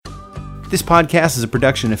This podcast is a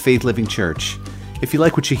production of Faith Living Church. If you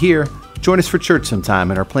like what you hear, join us for church sometime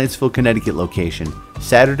at our Plantsville, Connecticut location,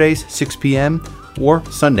 Saturdays 6 p.m. or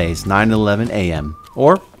Sundays 9 and 11 a.m.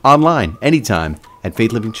 or online anytime at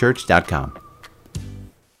faithlivingchurch.com.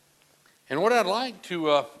 And what I'd like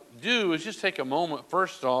to do is just take a moment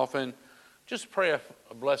first off and just pray a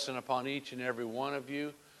blessing upon each and every one of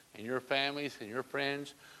you and your families and your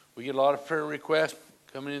friends. We get a lot of prayer requests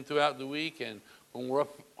coming in throughout the week, and when we're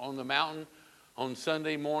up on the mountain on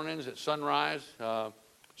Sunday mornings at sunrise,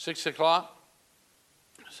 6 o'clock.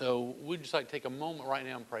 So we'd just like to take a moment right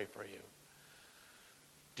now and pray for you.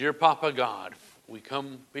 Dear Papa God, we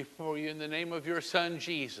come before you in the name of your Son,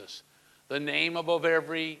 Jesus, the name above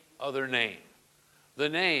every other name, the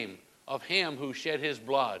name of him who shed his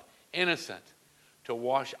blood, innocent, to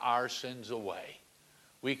wash our sins away.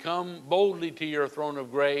 We come boldly to your throne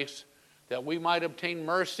of grace that we might obtain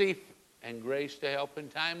mercy and grace to help in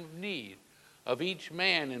time of need of each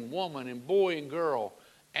man and woman and boy and girl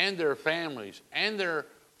and their families and their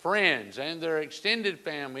friends and their extended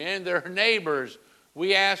family and their neighbors.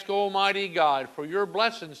 We ask, Almighty God, for your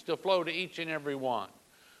blessings to flow to each and every one.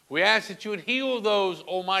 We ask that you would heal those,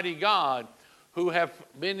 Almighty God, who have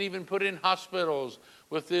been even put in hospitals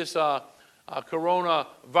with this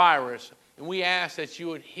coronavirus. And we ask that you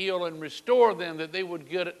would heal and restore them, that they would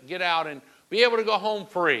get out and be able to go home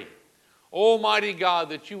free. Almighty God,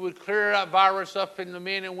 that you would clear that virus up in the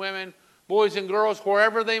men and women, boys and girls,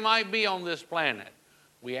 wherever they might be on this planet.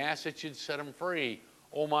 We ask that you'd set them free,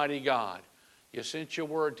 Almighty God. You sent your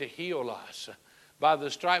word to heal us. By the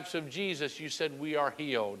stripes of Jesus, you said we are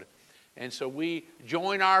healed. And so we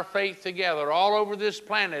join our faith together all over this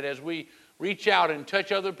planet as we reach out and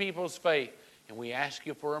touch other people's faith. And we ask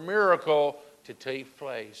you for a miracle to take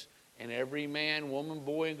place in every man, woman,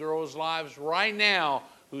 boy, and girl's lives right now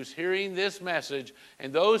who's hearing this message,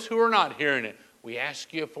 and those who are not hearing it. We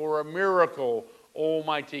ask you for a miracle,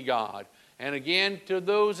 Almighty God. And again, to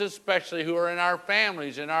those especially who are in our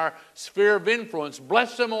families, in our sphere of influence,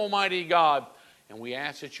 bless them, Almighty God. And we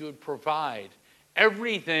ask that you would provide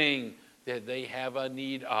everything that they have a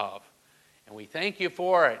need of. And we thank you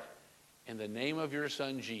for it in the name of your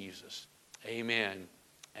Son, Jesus. Amen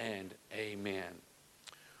and amen.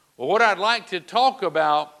 Well, what I'd like to talk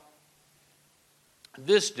about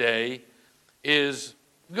this day is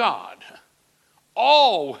God,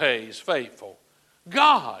 always faithful.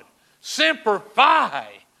 God, Semper Fi.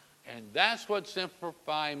 And that's what Semper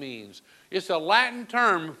Fi means. It's a Latin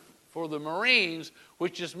term for the Marines,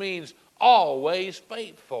 which just means always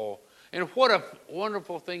faithful. And what a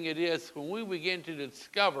wonderful thing it is when we begin to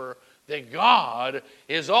discover that God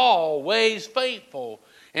is always faithful.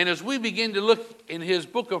 And as we begin to look in his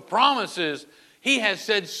book of promises, he has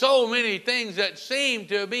said so many things that seem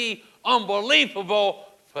to be unbelievable,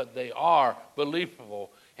 but they are believable.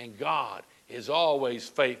 And God is always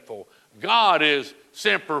faithful. God is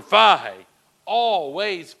Semper Fi,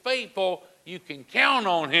 always faithful. You can count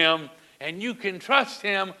on him, and you can trust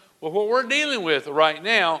him with what we're dealing with right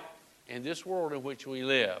now in this world in which we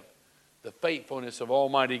live, the faithfulness of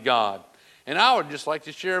Almighty God. And I would just like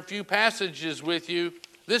to share a few passages with you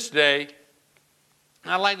this day.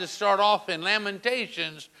 I'd like to start off in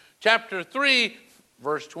Lamentations chapter 3,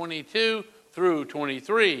 verse 22 through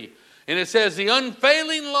 23. And it says, the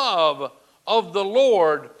unfailing love of the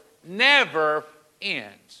Lord never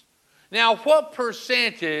ends. Now, what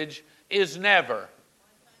percentage is never?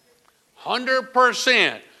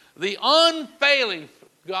 100%. The unfailing,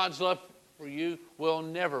 God's love for you will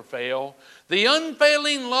never fail. The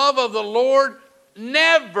unfailing love of the Lord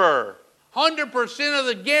never, 100% of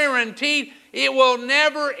the guaranteed, it will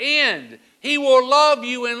never end. He will love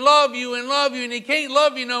you and love you and love you, and he can't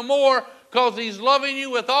love you no more because he's loving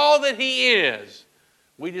you with all that he is.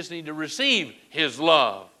 We just need to receive his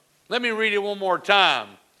love. Let me read it one more time.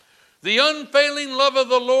 The unfailing love of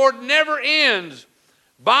the Lord never ends.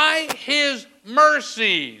 By his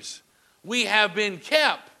mercies we have been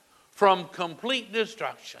kept from complete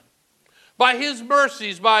destruction. By his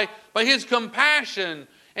mercies, by his compassion,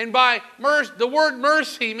 and by mercy. The word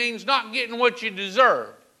mercy means not getting what you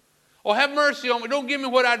deserve. Oh, have mercy on me. Don't give me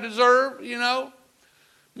what I deserve,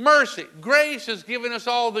 Mercy. Grace has given us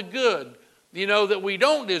all the good, that we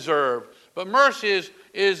don't deserve. But mercy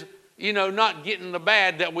is not getting the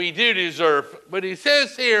bad that we do deserve. But he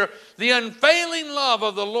says here, the unfailing love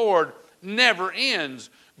of the Lord never ends.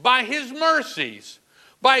 By his mercies,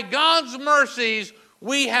 by God's mercies,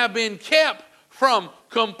 we have been kept from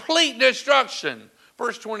complete destruction.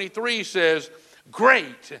 Verse 23 says,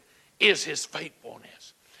 great is his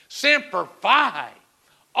faithfulness. Semper Fi,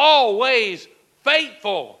 always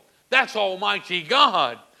faithful. That's Almighty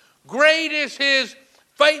God. Great is his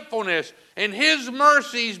faithfulness, and his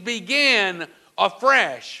mercies begin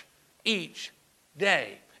afresh each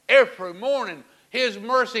day. Every morning, his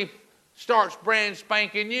mercy starts brand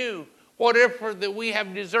spanking new. Whatever that we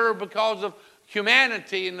have deserved because of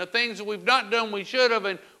humanity and the things that we've not done we should have,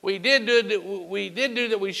 and we did do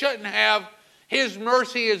that we shouldn't have, his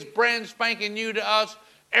mercy is brand spanking new to us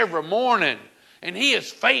every morning. And he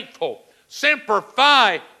is faithful. Semper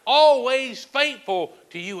Fi, always faithful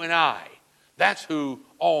to you and I. That's who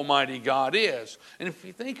Almighty God is. And if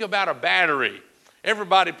you think about a battery,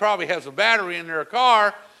 everybody probably has a battery in their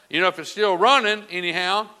car, if it's still running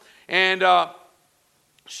anyhow. And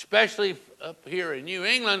especially up here in New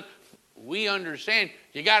England, we understand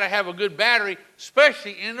you got to have a good battery,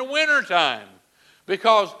 especially in the wintertime,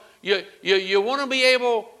 because you want to be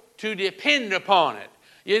able to depend upon it.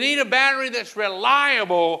 You need a battery that's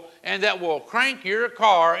reliable and that will crank your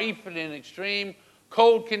car even in extreme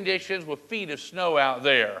cold conditions with feet of snow out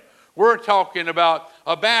there. We're talking about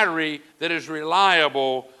a battery that is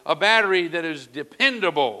reliable, a battery that is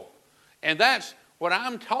dependable. And that's what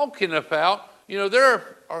I'm talking about.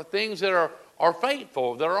 There are things that are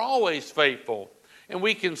faithful, that are always faithful. And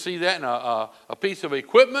we can see that in a piece of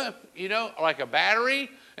equipment, like a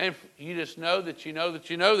battery. And you just know that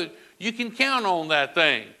that you can count on that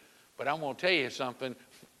thing. But I'm going to tell you something.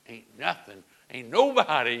 Ain't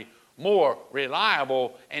nobody more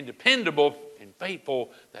reliable and dependable and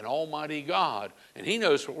faithful than Almighty God. And he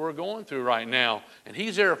knows what we're going through right now. And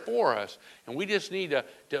he's there for us. And we just need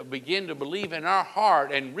to begin to believe in our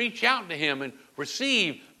heart and reach out to him and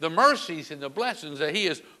receive the mercies and the blessings that he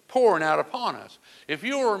is pouring out upon us. If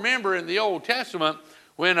you'll remember in the Old Testament,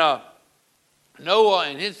 when Noah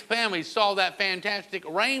and his family saw that fantastic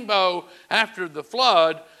rainbow after the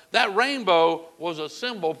flood, that rainbow was a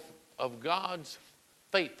symbol of God's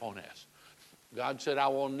faithfulness. God said, I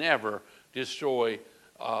will never destroy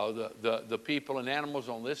the people and animals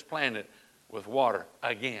on this planet with water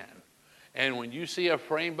again. And when you see a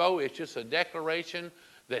rainbow, it's just a declaration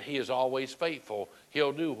that he is always faithful.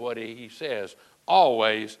 He'll do what he says.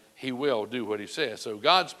 Always, he will do what he says. So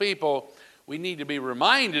God's people, we need to be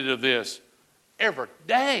reminded of this every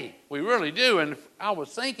day. We really do. And I was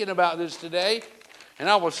thinking about this today, and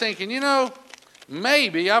I was thinking,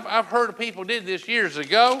 maybe, I've heard of people did this years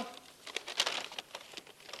ago.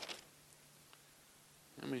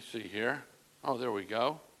 Let me see here. Oh, there we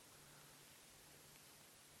go.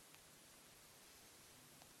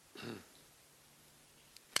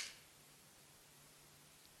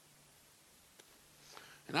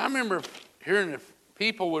 And I remember hearing that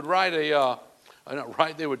people would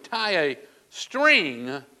they would tie a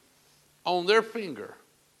string on their finger.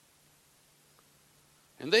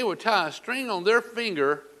 And they would tie a string on their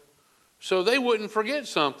finger so they wouldn't forget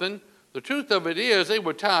something. The truth of it is they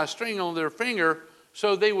would tie a string on their finger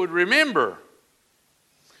so they would remember.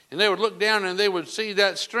 And they would look down and they would see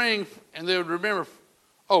that string and they would remember,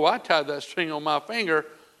 oh, I tied that string on my finger,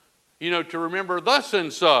 to remember thus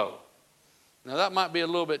and so. Now that might be a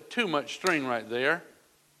little bit too much string right there.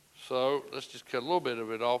 So let's just cut a little bit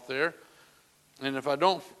of it off there. And if I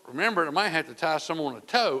don't remember it, I might have to tie some on a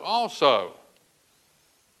toe also.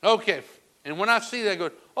 Okay, and when I see that, I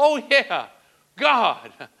go, oh yeah,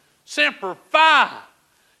 God, Semper Fi.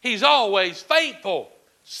 He's always faithful.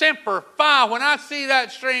 Semper Fi. When I see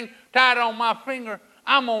that string tied on my finger,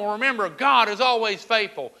 I'm going to remember God is always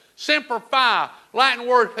faithful. Semper Fi, Latin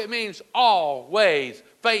word, it means always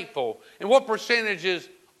faithful. And what percentage is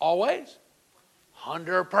always?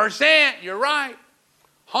 100%. You're right.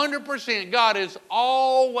 100%. God is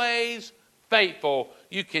always faithful.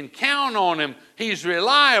 You can count on him. He's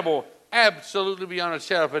reliable. Absolutely beyond a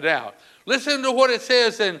shadow of a doubt. Listen to what it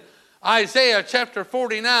says in Isaiah chapter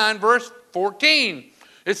 49, verse 14.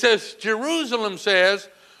 It says, Jerusalem says,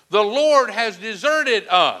 the Lord has deserted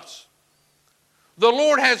us. The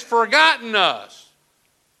Lord has forgotten us.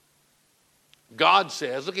 God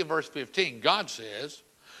says, look at verse 15. God says,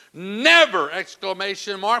 never,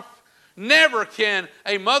 exclamation mark, never can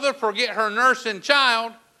a mother forget her nursing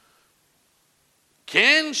child.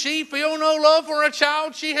 Can she feel no love for a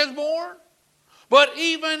child she has borne? But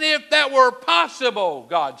even if that were possible,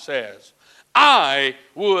 God says, I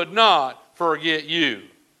would not forget you.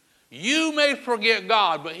 You may forget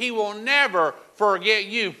God, but he will never forget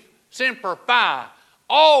you. Semper Fi,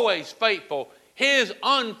 always faithful. His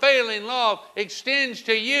unfailing love extends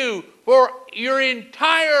to you for your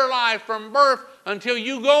entire life from birth until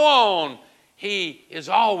you go on. He is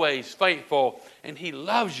always faithful, and he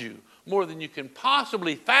loves you more than you can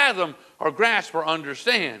possibly fathom or grasp or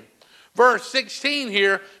understand. Verse 16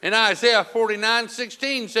 here in Isaiah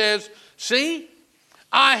 49:16 says, see,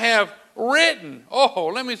 I have written.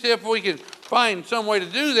 Oh, let me see if we can find some way to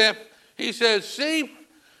do that. He says, see,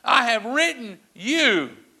 I have written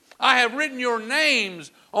you. I have written your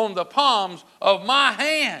names on the palms of my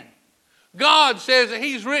hand. God says that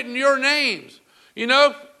he's written your names. You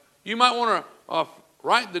know, you might want to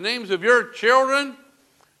write the names of your children,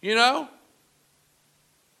 you know.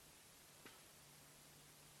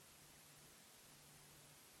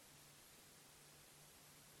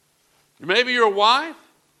 Maybe your wife.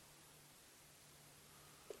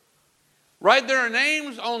 Write their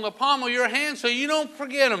names on the palm of your hand so you don't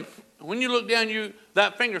forget them. When you look down,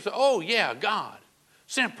 that finger say, oh yeah, God,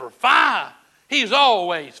 Semper Fi. He's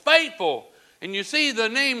always faithful. And you see the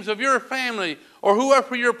names of your family or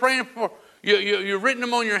whoever you're praying for, you've written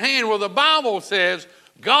them on your hand. Well, the Bible says,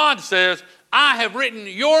 God says, I have written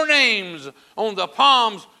your names on the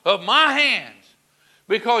palms of my hands.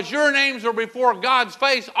 Because your names are before God's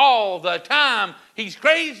face all the time. He's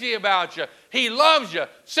crazy about you. He loves you.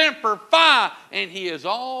 Semper Fi. And he is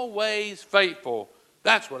always faithful.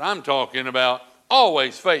 That's what I'm talking about.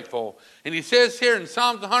 Always faithful. And he says here in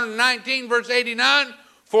Psalms 119, verse 89,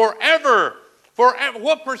 forever. Forever.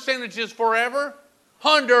 What percentage is forever?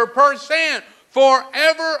 100%.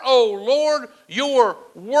 Forever, O Lord, your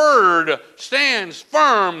word stands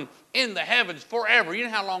firm in the heavens. Forever. You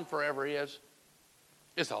know how long forever is?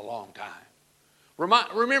 It's a long time.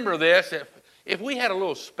 Remember this, if we had a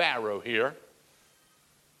little sparrow here,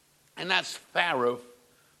 and that sparrow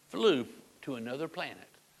flew to another planet,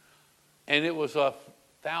 and it was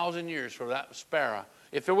 1,000 years for that sparrow,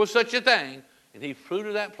 if there was such a thing, and he flew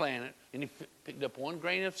to that planet, and he picked up one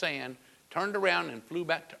grain of sand, turned around and flew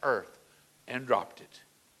back to Earth, and dropped it.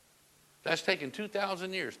 That's taken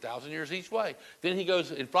 2,000 years, 1,000 years each way. Then he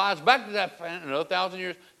goes and flies back to that planet, another 1,000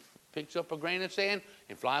 years, picks up a grain of sand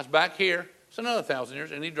and flies back here. It's another 1,000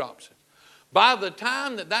 years, and he drops it. By the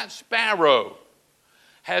time that sparrow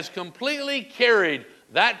has completely carried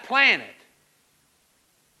that planet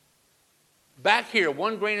back here,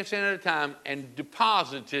 one grain of sand at a time, and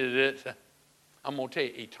deposited it, I'm going to tell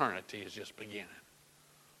you, eternity is just beginning.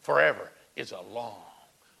 Forever is a long,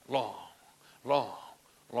 long, long,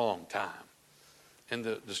 long time. And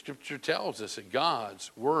the scripture tells us that God's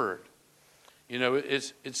word, you know,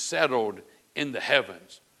 it's settled in the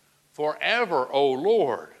heavens. Forever, O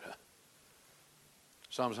Lord.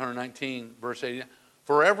 Psalms 119, verse 89.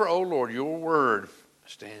 Forever, O Lord, your word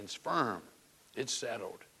stands firm. It's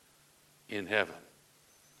settled in heaven.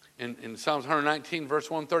 In Psalms 119, verse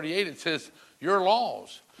 138, it says, your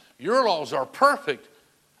laws are perfect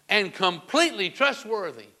and completely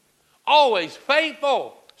trustworthy. Always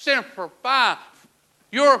faithful. Semper Fi.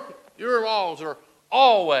 Your laws are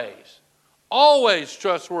always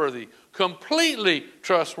trustworthy, completely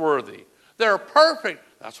trustworthy. They're perfect.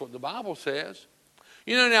 That's what the Bible says.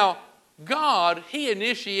 You know, now, God, he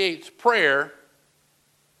initiates prayer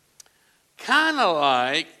kind of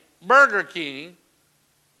like Burger King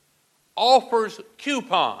offers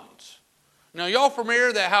coupons. Now, y'all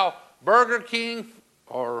familiar that how Burger King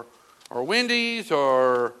or Wendy's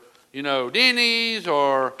or, you know, Denny's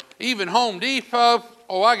or even Home Depot,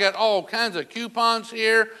 oh, I got all kinds of coupons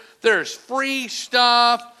here. There's free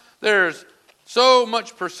stuff. There's so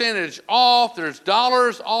much percentage off. There's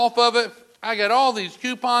dollars off of it. I got all these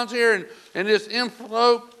coupons here and this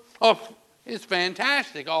envelope. Oh, it's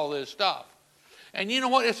fantastic, all this stuff. And you know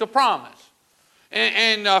what? It's a promise.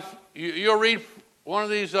 And you'll read one of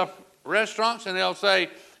these restaurants and they'll say,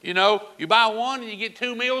 you know, you buy one and you get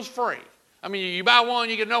 2 meals free. I mean, you buy one,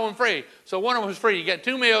 you get another one free. So one of them was free. You get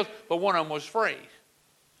 2 meals, but one of them was free.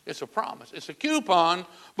 It's a promise. It's a coupon,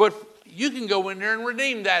 but you can go in there and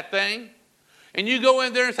redeem that thing. And you go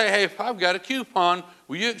in there and say, hey, if I've got a coupon,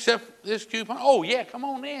 will you accept this coupon? Oh, yeah, come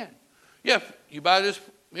on in. Yeah, you buy this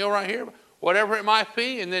meal right here, whatever it might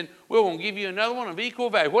be, and then we'll give you another one of equal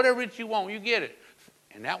value. Whatever it you want, you get it.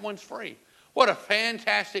 And that one's free. What a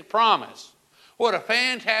fantastic promise. What a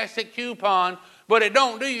fantastic coupon, but it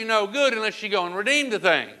don't do you no good unless you go and redeem the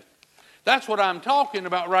thing. That's what I'm talking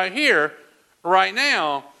about right here, right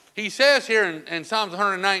now. He says here in Psalms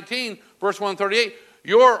 119, verse 138,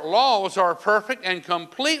 your laws are perfect and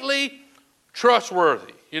completely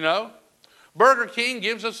trustworthy, you know. Burger King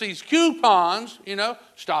gives us these coupons, you know.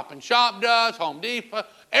 Stop and Shop does, Home Depot,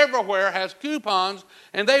 everywhere has coupons,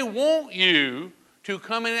 and they want you to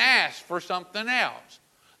come and ask for something else.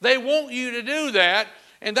 They want you to do that,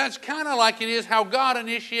 and that's kind of like it is how God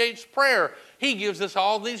initiates prayer. He gives us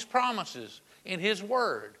all these promises in his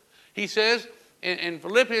word. He says, in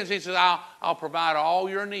Philippians, he says, I'll provide all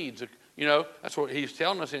your needs. You know, that's what he's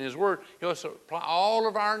telling us in his word. He'll supply all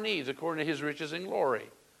of our needs according to his riches and glory.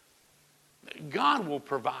 God will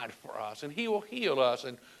provide for us, and He will heal us,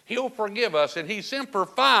 and He'll forgive us, and He's Semper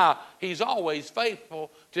Fi. He's always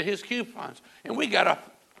faithful to His coupons. And we got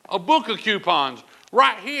a book of coupons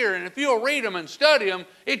right here, and if you'll read them and study them,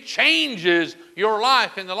 it changes your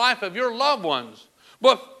life and the life of your loved ones.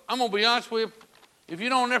 But I'm going to be honest with you, if you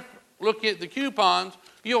don't ever look at the coupons,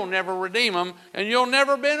 you'll never redeem them, and you'll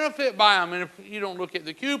never benefit by them. And if you don't look at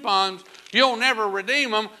the coupons, you'll never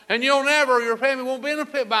redeem them, and your family won't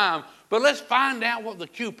benefit by them. But let's find out what the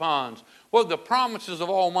coupons, what the promises of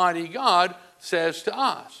Almighty God says to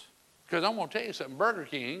us. Because I'm going to tell you something, Burger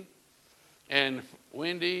King and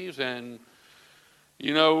Wendy's and,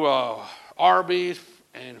 Arby's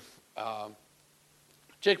and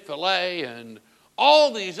Chick-fil-A and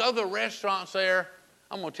all these other restaurants there,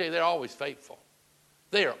 I'm going to tell you, they're always faithful.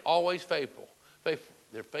 They are always faithful.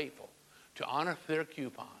 They're faithful to honor their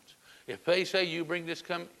coupons. If they say you bring this,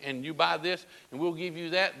 come and you buy this, and we'll give you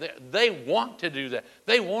that, they want to do that.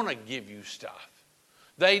 They want to give you stuff.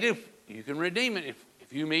 They do. You can redeem it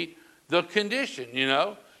if you meet the condition,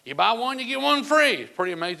 You buy one, you get one free. It's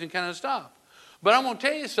pretty amazing kind of stuff. But I'm going to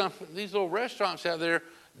tell you something. These little restaurants out there,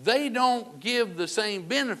 they don't give the same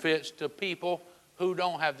benefits to people who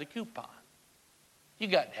don't have the coupon. You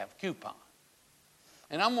got to have a coupon.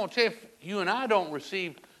 And I'm going to tell you, if you and I don't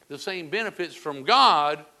receive the same benefits from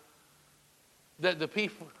God that the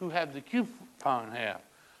people who have the coupon have.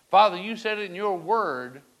 Father, you said it in your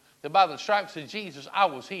word that by the stripes of Jesus I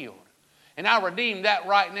was healed. And I redeem that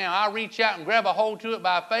right now. I reach out and grab a hold to it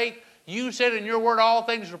by faith. You said in your word all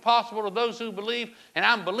things are possible to those who believe, and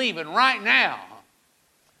I'm believing right now.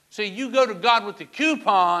 See, you go to God with the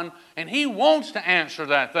coupon, and He wants to answer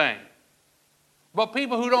that thing. But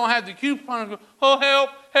people who don't have the coupon go, oh, help,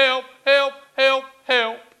 help, help, help,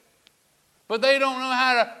 help. But they don't know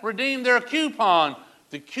how to redeem their coupon.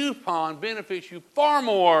 The coupon benefits you far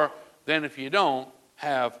more than if you don't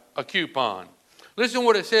have a coupon. Listen to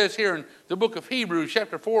what it says here in the book of Hebrews,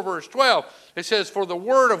 chapter 4, verse 12. It says, for the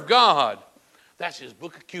word of God, that's His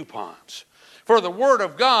book of coupons. For the word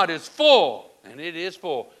of God is full, and it is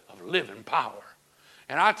full of living power.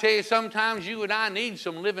 And I tell you, sometimes you and I need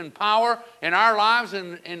some living power in our lives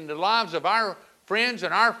and in the lives of our friends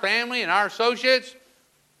and our family and our associates.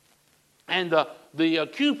 And the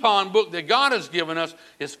coupon book that God has given us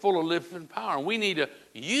is full of living power. And we need to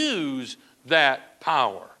use that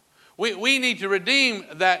power. We need to redeem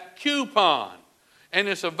that coupon. And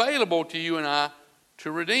it's available to you and I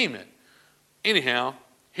to redeem it. Anyhow,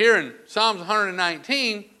 here in Psalms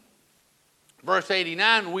 119, verse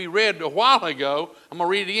 89, we read a while ago. I'm going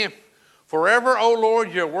to read it again. Forever, O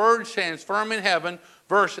Lord, your word stands firm in heaven.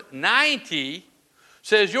 Verse 90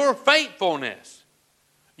 says, your faithfulness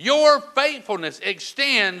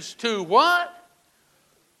extends to what?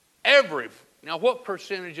 Every. Now, what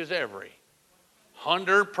percentage is every?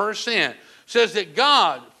 100%. Says that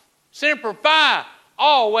God, Semper Fi,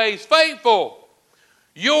 always faithful.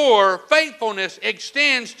 Your faithfulness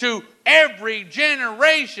extends to every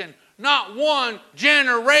generation. Not one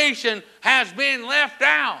generation has been left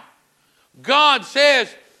out. God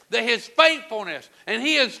says that His faithfulness, and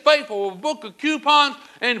He is faithful with a book of coupons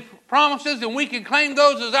and promises, and we can claim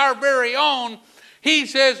those as our very own. He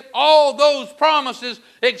says all those promises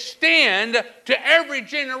extend to every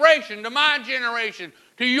generation, to my generation,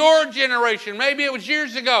 to your generation. Maybe it was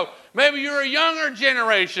years ago. Maybe you're a younger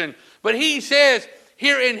generation. But He says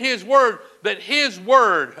here in His word that His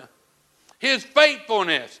word, His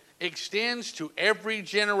faithfulness extends to every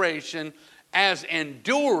generation as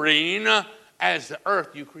enduring as the earth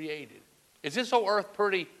you created. Is this whole earth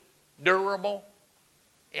pretty durable?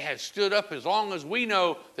 It has stood up as long as we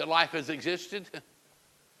know that life has existed.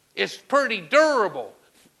 It's pretty durable.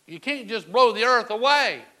 You can't just blow the earth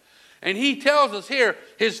away. And He tells us here,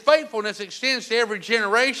 His faithfulness extends to every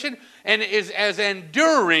generation and is as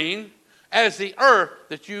enduring as the earth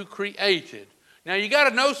that you created. Now you got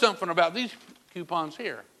to know something about these coupons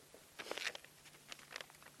here.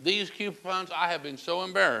 These coupons, I have been so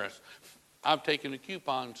embarrassed. I've taken a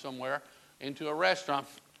coupon somewhere into a restaurant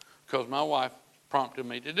because my wife prompted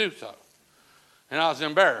me to do so. And I was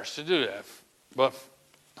embarrassed to do that. But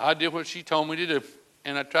I did what she told me to do.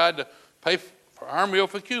 And I tried to pay for our meal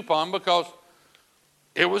for coupon because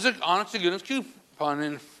it was an honest to goodness coupon.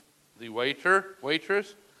 And the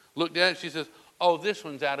waitress looked at it and she says, oh, this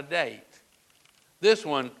one's out of date. This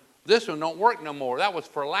one don't work no more. That was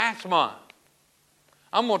for last month.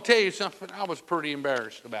 I'm going to tell you something. I was pretty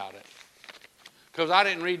embarrassed about it because I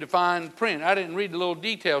didn't read the fine print. I didn't read the little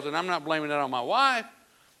details, and I'm not blaming that on my wife.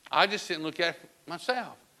 I just didn't look at it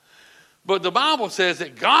myself. But the Bible says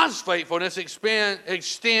that God's faithfulness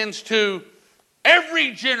extends to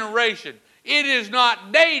every generation. It is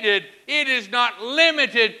not dated. It is not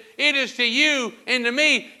limited. It is to you and to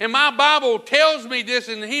me. And my Bible tells me this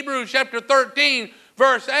in Hebrews chapter 13,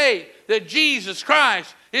 verse 8, that Jesus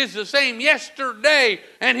Christ is the same yesterday,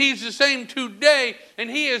 and He's the same today, and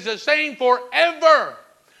He is the same forever.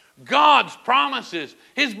 God's promises,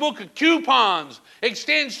 His book of coupons,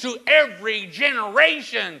 extends to every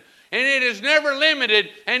generation, and it is never limited,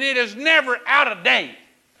 and it is never out of date.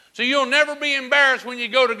 So you'll never be embarrassed when you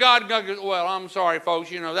go to God and God goes, well, I'm sorry, folks,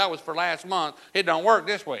 that was for last month. It don't work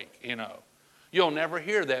this week, You'll never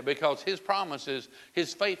hear that because His promises,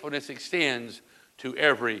 His faithfulness extends to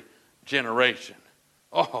every generation.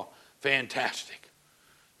 Oh, fantastic.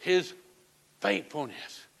 His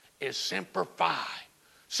faithfulness is Semper Fi.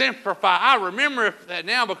 Semper Fi. I remember that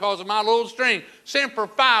now because of my little string. Semper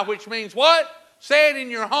Fi, which means what? Say it in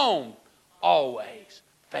your home. Always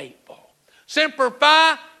faithful. Semper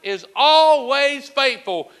Fi is always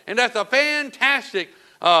faithful. And that's a fantastic,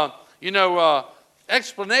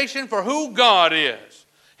 explanation for who God is.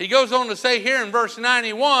 He goes on to say here in verse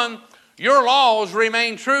 91, your laws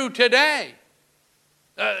remain true today.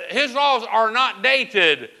 His laws are not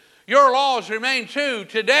dated. Your laws remain true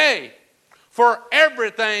today. For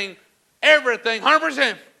everything,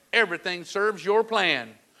 100%, everything serves your plan.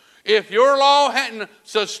 If your law hadn't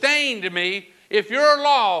sustained me, if your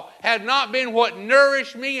law had not been what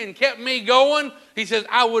nourished me and kept me going, he says,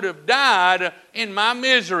 I would have died in my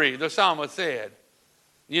misery, the psalmist said.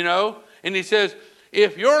 And he says,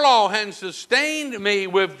 if your law hadn't sustained me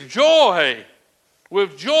with joy,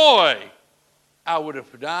 I would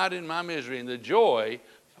have died in my misery. And the joy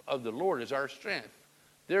of the Lord is our strength.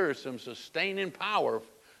 There is some sustaining power.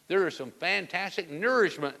 There is some fantastic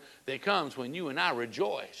nourishment that comes when you and I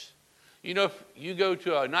rejoice. If you go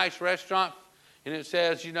to a nice restaurant and it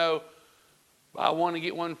says, buy one and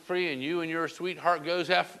get one free, and you and your sweetheart goes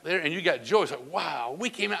out there and you got joy. It's like, wow, we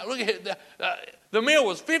came out, look at it. The meal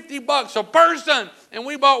was $50 a person, and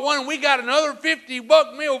we bought one and we got another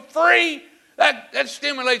 $50 meal free. That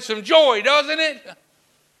stimulates some joy, doesn't it?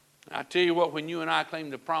 I tell you what, when you and I claim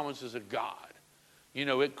the promises of God,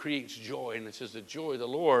 it creates joy. And it says the joy of the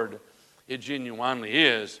Lord, it genuinely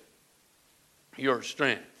is your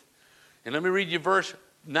strength. And let me read you verse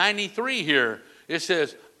 93 here. It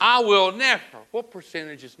says, I will never, what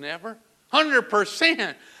percentage is never?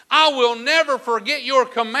 100%. I will never forget your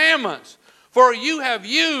commandments, for you have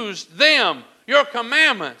used them, your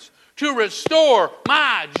commandments, to restore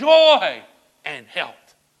my joy and health.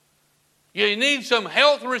 You need some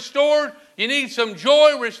health restored. You need some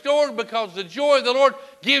joy restored because the joy of the Lord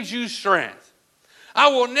gives you strength. I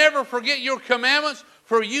will never forget your commandments,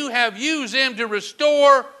 for you have used them to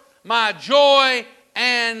restore my joy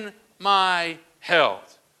and my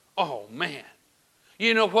health. Oh, man.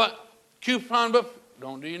 You know what? Coupon book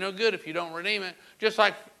don't do you no good if you don't redeem it. Just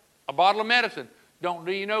like a bottle of medicine don't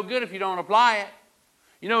do you no good if you don't apply it.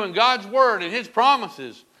 In God's Word and His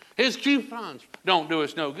promises, His coupons don't do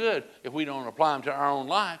us no good if we don't apply them to our own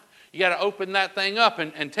life. You got to open that thing up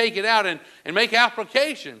and take it out and make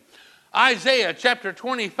application. Isaiah chapter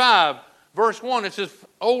 25, verse 1, it says,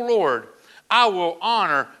 O Lord, I will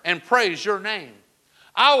honor and praise your name.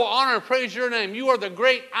 I will honor and praise your name. You are the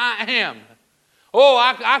great I am. Oh,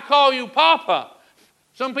 I call you Papa.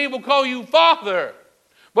 Some people call you Father.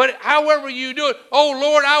 But however you do it, oh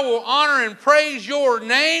Lord, I will honor and praise your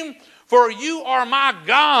name, for you are my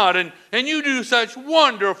God, and you do such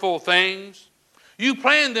wonderful things. You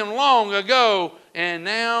planned them long ago, and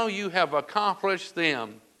now you have accomplished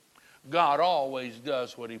them. God always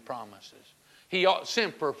does what He promises. He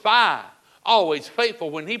Semper Fi, always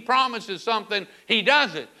faithful. When He promises something, He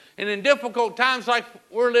does it. And in difficult times like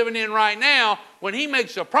we're living in right now, when He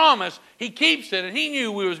makes a promise, He keeps it. And He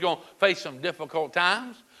knew we was going to face some difficult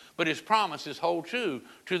times. But His promises hold true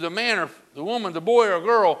to the man or the woman, the boy or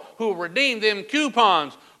girl who will redeem them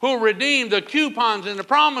coupons, who will redeem the coupons and the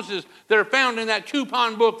promises that are found in that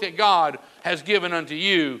coupon book that God has given unto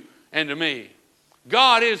you and to me.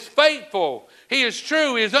 God is faithful. He is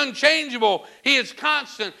true. He is unchangeable. He is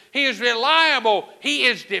constant. He is reliable. He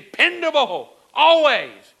is dependable.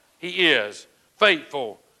 Always He is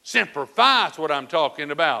faithful. Semper Fi is what I'm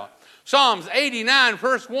talking about. Psalms 89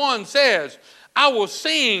 verse 1 says, I will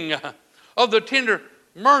sing of the tender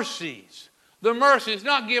mercies. The mercies,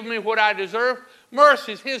 not giving me what I deserve.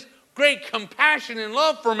 Mercies, His great compassion and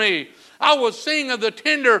love for me. I will sing of the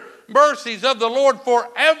tender mercies of the Lord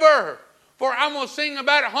forever. For I'm going to sing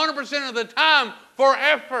about it 100% of the time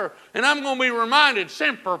forever. And I'm going to be reminded,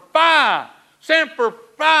 Semper Fi, Semper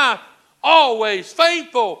Fi, always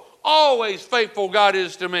faithful God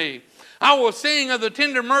is to me. I will sing of the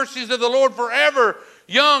tender mercies of the Lord forever.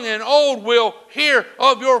 young and old will hear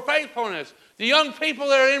of your faithfulness. The young people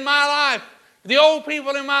that are in my life, the old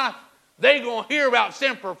people in my life, they're going to hear about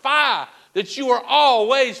Semper Fi, that you are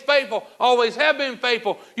always faithful, always have been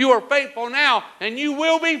faithful. You are faithful now, and you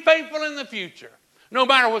will be faithful in the future, no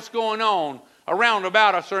matter what's going on around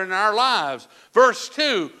about us or in our lives. Verse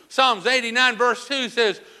 2, Psalms 89 verse 2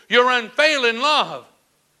 says, your unfailing love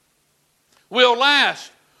will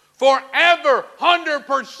last forever.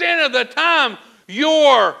 100% of the time,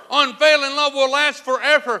 your unfailing love will last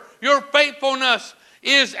forever. Your faithfulness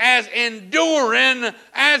is as enduring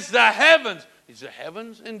as the heavens. Is the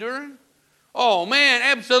heavens enduring? Oh man,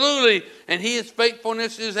 absolutely. And his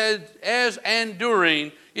faithfulness is as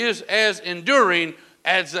enduring as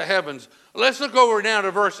the heavens. Let's look over now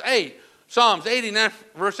to verse 8. Psalms 89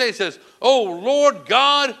 verse 8 says, O Lord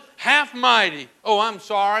God, half mighty. Oh, I'm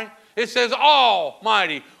sorry. It says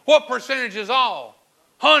almighty. What percentage is all?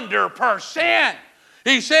 100%.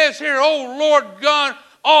 He says here, O Lord God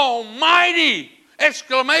Almighty!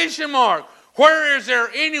 Exclamation mark. Where is there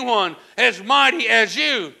anyone as mighty as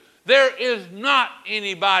you? There is not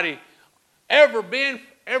anybody ever been,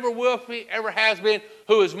 ever will be, ever has been,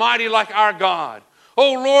 who is mighty like our God.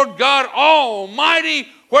 O Lord God Almighty,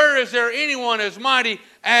 where is there anyone as mighty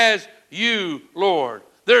as you, Lord?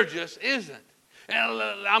 There just isn't.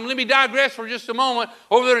 And let me digress for just a moment.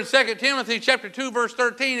 Over there in 2 Timothy chapter 2, verse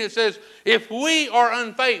 13, it says, if we are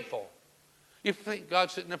unfaithful, you think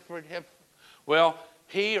God's sitting up for heaven? Well,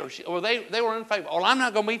 he or she, well, they were unfaithful. Well, I'm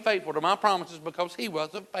not going to be faithful to my promises because he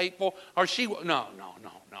wasn't faithful or she was. No.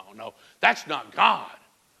 That's not God.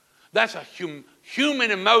 That's a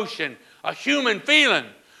human emotion, a human feeling.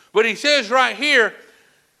 But he says right here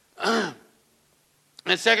in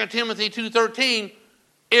 2 Timothy 2:13,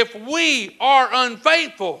 if we are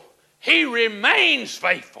unfaithful, he remains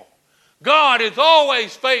faithful. God is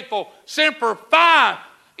always faithful. Semper Fi.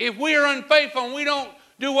 If we are unfaithful and we don't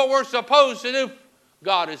do what we're supposed to do,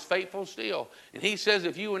 God is faithful still. And he says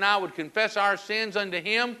if you and I would confess our sins unto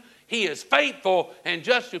him, he is faithful and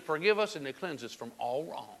just to forgive us and to cleanse us from all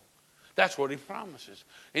wrong. That's what he promises.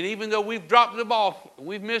 And even though we've dropped the ball,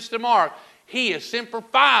 we've missed the mark, he is Semper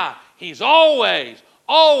Fi. He's always,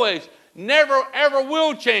 never, ever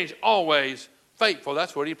will change, always faithful.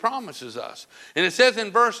 That's what he promises us. And it says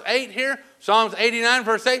in verse 8 here, Psalms 89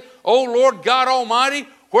 verse 8, O Lord God Almighty,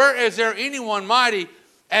 where is there anyone mighty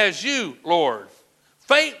as you, Lord?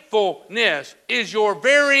 Faithfulness is your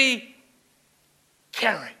very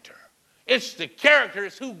character. It's the character.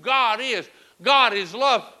 It's who God is. God is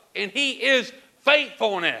love, and he is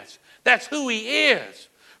faithfulness. That's who he is.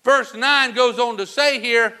 Verse 9 goes on to say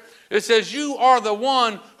here, it says, you are the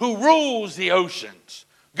one who rules the oceans.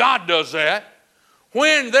 God does that.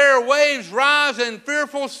 When their waves rise in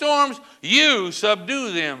fearful storms, you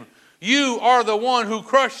subdue them. You are the one who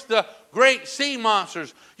crushed the great sea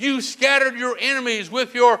monsters. You scattered your enemies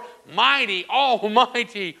with your mighty,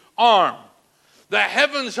 almighty arm. The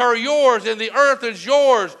heavens are yours and the earth is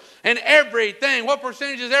yours and everything. What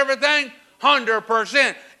percentage is everything?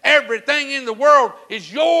 100%. Everything in the world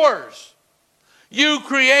is yours. You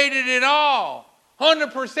created it all.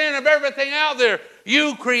 100% of everything out there.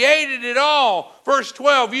 You created it all. Verse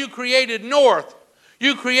 12, you created north.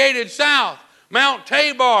 You created south. Mount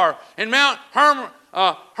Tabor and Mount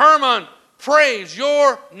Hermon, praise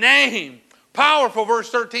your name. Powerful, verse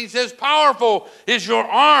 13 says, powerful is your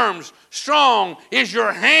arms, strong is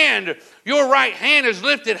your hand. Your right hand is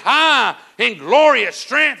lifted high in glorious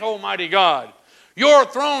strength, Almighty God. Your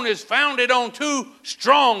throne is founded on two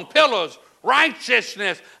strong pillars,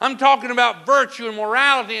 righteousness. I'm talking about virtue and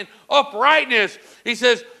morality and uprightness. He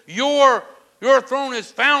says, your throne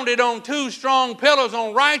is founded on two strong pillars,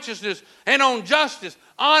 on righteousness and on justice,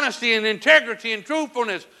 honesty and integrity and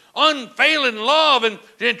truthfulness. Unfailing love and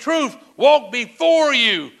truth walk before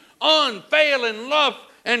you. Unfailing love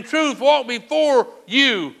and truth walk before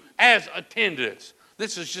you as attendants.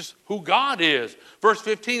 This is just who God is. Verse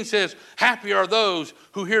 15 says, happy are those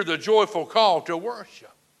who hear the joyful call to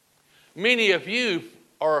worship. Many of you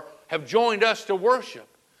have joined us to worship.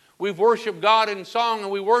 We've worshiped God in song,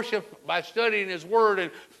 and we worship by studying his word,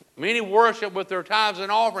 and many worship with their tithes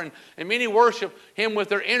and offering, and many worship him with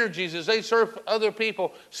their energies as they serve other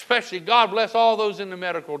people, especially, God bless all those in the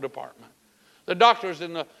medical department, the doctors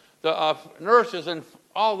and the nurses and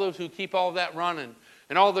all those who keep all that running,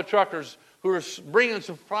 and all the truckers who are bringing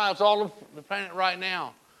supplies all over the planet right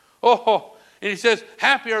now. Oh, and he says,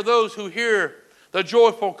 happy are those who hear the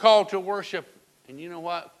joyful call to worship. And you know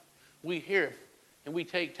what? We hear it, and we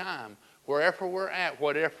take time. Wherever we're at,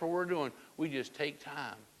 whatever we're doing, we just take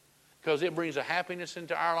time. Because it brings a happiness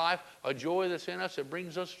into our life, a joy that's in us that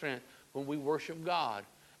brings us strength when we worship God,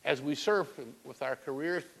 as we serve Him with our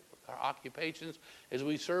careers, with our occupations, as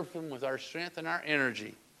we serve Him with our strength and our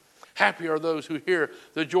energy. Happy are those who hear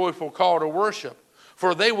the joyful call to worship,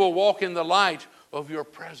 for they will walk in the light of your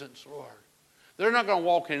presence, Lord. They're not going to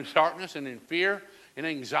walk in darkness and in fear and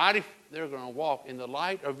anxiety. They're going to walk in the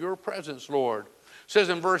light of your presence, Lord. It says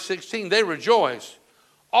in verse 16, they rejoice.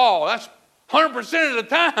 Oh, that's 100% of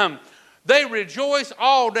the time. They rejoice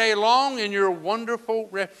all day long in your wonderful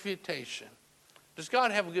reputation. Does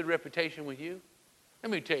God have a good reputation with you?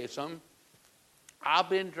 Let me tell you something. I've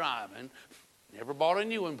been driving, never bought a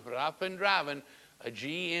new one, but I've been driving a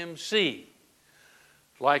GMC,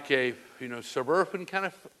 like a suburban kind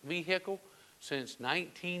of vehicle, since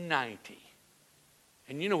 1990.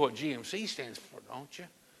 And you know what GMC stands for, don't you?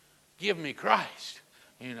 Give me Christ.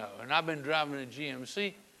 And I've been driving a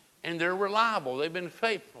GMC, and they're reliable. They've been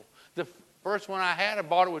faithful. The first one I had, I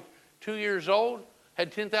bought it with 2 years old,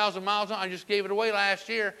 had 10,000 miles on it. I just gave it away last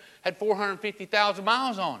year, had 450,000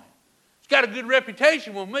 miles on it. It's got a good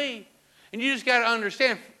reputation with me. And you just got to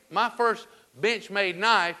understand, my first Benchmade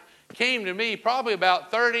knife came to me probably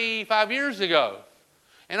about 35 years ago.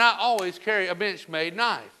 And I always carry a Benchmade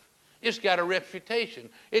knife. It's got a reputation.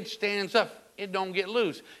 It stands up. It don't get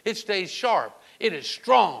loose. It stays sharp. It is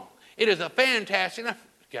strong. It is a fantastic knife.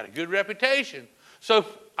 It's got a good reputation. So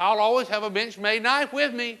I'll always have a Benchmade knife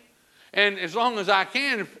with me. And as long as I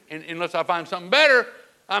can, unless I find something better,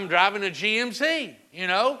 I'm driving a GMC,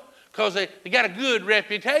 because they got a good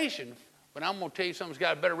reputation. But I'm going to tell you something that's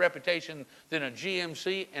got a better reputation than a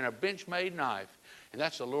GMC and a Benchmade knife. And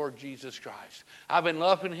that's the Lord Jesus Christ. I've been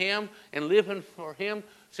loving Him and living for Him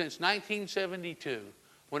since 1972,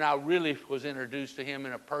 when I really was introduced to Him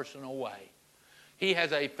in a personal way. He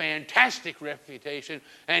has a fantastic reputation,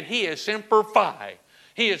 and He is Semper Fi.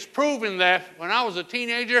 He has proven that when I was a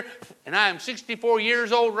teenager, and I am 64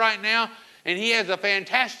 years old right now, and He has a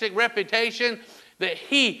fantastic reputation that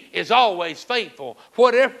He is always faithful.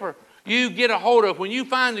 Whatever you get a hold of, when you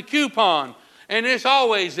find the coupon, and it's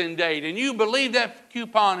always in date, and you believe that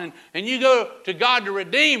coupon, and you go to God to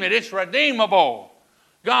redeem it, it's redeemable.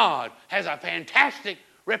 God has a fantastic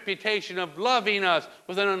reputation of loving us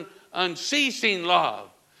with an unceasing love.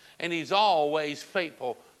 And He's always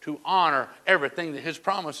faithful to honor everything that His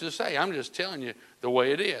promises say. I'm just telling you the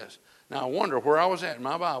way it is. Now I wonder where I was at in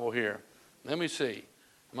my Bible here. Let me see.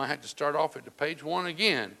 I might have to start off at the page 1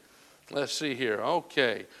 again. Let's see here.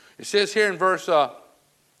 Okay. It says here in verse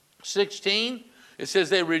 16, it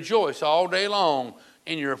says they rejoice all day long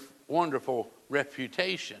in your wonderful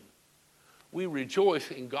reputation. We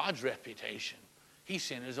rejoice in God's reputation. He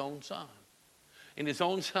sent His own Son. And His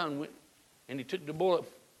own Son went and He took the bullet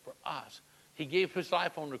for us. He gave His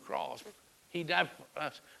life on the cross. He died for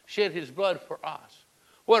us, shed His blood for us.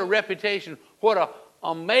 What a reputation. What an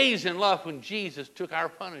amazing love when Jesus took our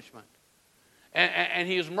punishment. And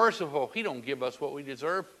He is merciful. He don't give us what we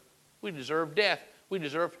deserve. We deserve death. We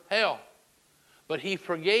deserve hell. But He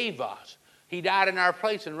forgave us. He died in our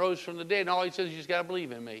place and rose from the dead. And all He says is you just got to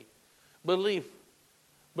believe in me. Believe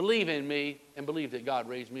in me and believe that God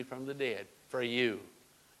raised me from the dead for you.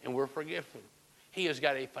 And we're forgiven. He has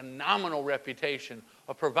got a phenomenal reputation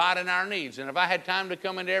of providing our needs. And if I had time to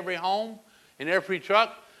come into every home and every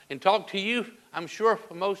truck and talk to you, I'm sure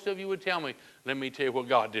most of you would tell me, let me tell you what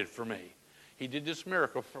God did for me. He did this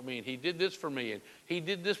miracle for me, and He did this for me, and He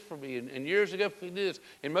did this for me, and years ago He did this,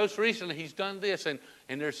 and most recently He's done this. And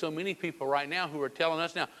there's so many people right now who are telling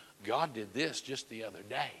us now, God did this just the other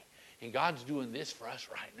day. And God's doing this for us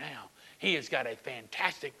right now. He has got a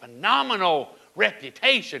fantastic, phenomenal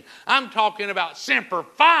reputation. I'm talking about Semper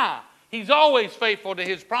Fi. He's always faithful to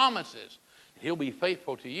His promises. And He'll be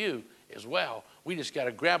faithful to you as well. We just got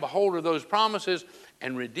to grab a hold of those promises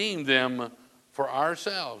and redeem them for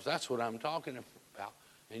ourselves. That's what I'm talking about.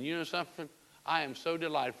 And you know something? I am so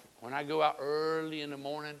delighted when I go out early in the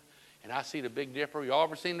morning and I see the Big Dipper. You all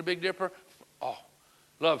ever seen the Big Dipper? Oh,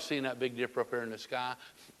 love seeing that Big Dipper up there in the sky.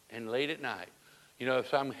 And late at night,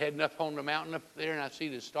 if I'm heading up on the mountain up there and I see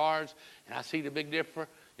the stars and I see the Big Dipper,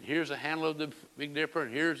 and here's the handle of the Big Dipper,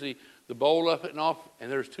 and here's the bowl of it and off,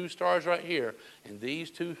 and there's 2 stars right here, and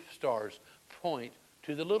these 2 stars point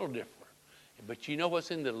to the Little Dipper. But you know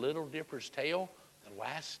what's in the Little Dipper's tail? The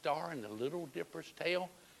last star in the Little Dipper's tail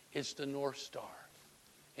is the North Star.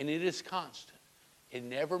 And it is constant. It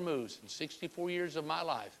never moves. In 64 years of my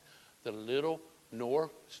life, the little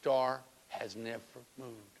North Star has never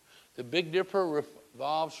moved. The Big Dipper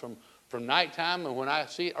revolves from nighttime, and when I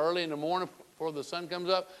see it early in the morning before the sun comes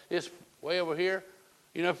up, it's way over here,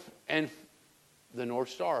 and the North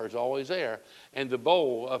Star is always there. And the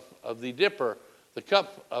bowl of the Dipper, the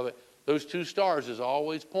cup of it, Those two stars is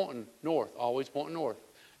always pointing north, always pointing north.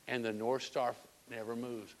 And the North Star never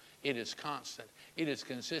moves. It is constant. It is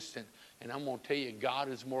consistent. And I'm going to tell you, God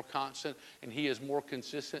is more constant and He is more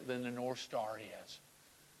consistent than the North Star is.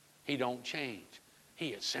 He don't change. He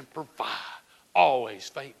is semper fi, always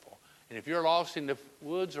faithful. And if you're lost in the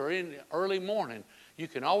woods or in the early morning, you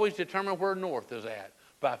can always determine where north is at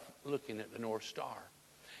by looking at the North Star.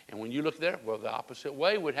 And when you look there, well, the opposite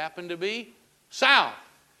way would happen to be south.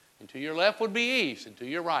 And to your left would be east. And to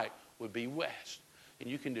your right would be west. And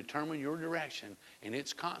you can determine your direction. And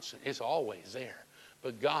it's constant. It's always there.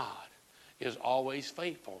 But God is always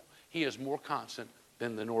faithful. He is more constant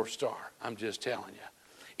than the North Star. I'm just telling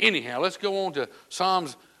you. Anyhow, let's go on to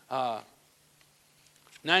Psalms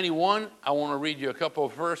 91. I want to read you a couple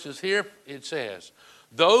of verses here. It says,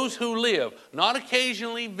 those who live, not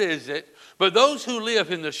occasionally visit, but those who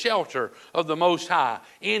live in the shelter of the Most High,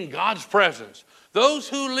 in God's presence. Those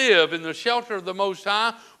who live in the shelter of the Most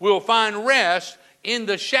High will find rest in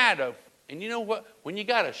the shadow. And you know what? When you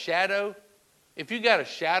got a shadow, if you got a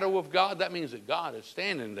shadow of God, that means that God is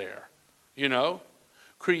standing there, you know,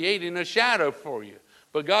 creating a shadow for you.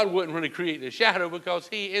 But God wouldn't really create the shadow because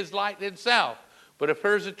He is light itself. But if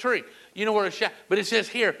there's a tree, you know what a shadow, but it says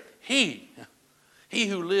here, He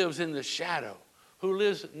who lives in the shadow, who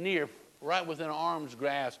lives near, right within arm's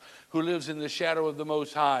grasp, who lives in the shadow of the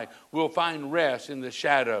Most High, will find rest in the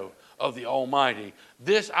shadow of the Almighty.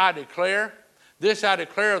 This I declare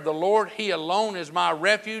of the Lord. He alone is my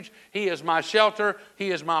refuge. He is my shelter.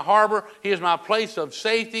 He is my harbor. He is my place of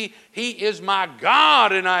safety. He is my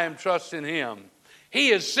God, and I am trusting Him.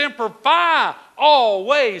 He is semper fi,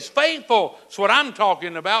 always faithful. That's what I'm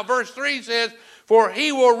talking about. Verse 3 says, for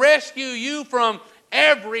He will rescue you from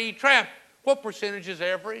every trap. What percentage is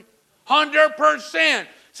every? 100%.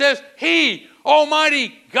 Says He,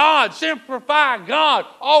 Almighty God, semper fi, God,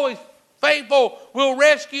 always faithful, will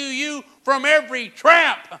rescue you from every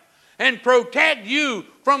trap and protect you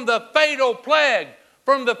from the fatal plague,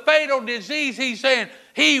 from the fatal disease. He's saying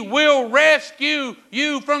He will rescue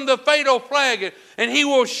you from the fatal plague and He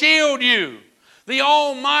will shield you. The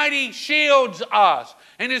Almighty shields us.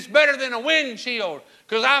 And it's better than a windshield.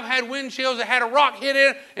 Because I've had windshields that had a rock hit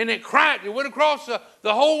in it and it cracked. It went across the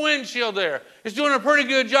whole windshield there. It's doing a pretty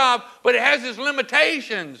good job, but it has its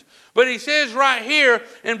limitations. But He says right here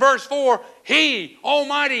in verse 4, He,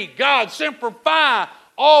 Almighty God, semper fi,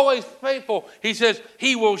 always faithful. He says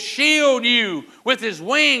He will shield you with His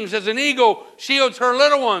wings as an eagle shields her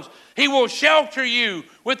little ones. He will shelter you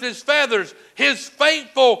with His feathers. His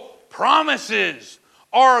faithful promises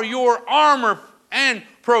are your armor and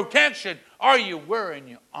protection. Are you wearing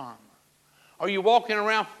your armor? Are you walking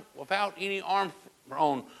around without any armor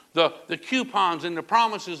on? The coupons and the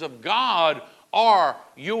promises of God are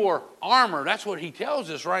your armor. That's what He tells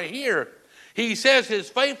us right here. He says His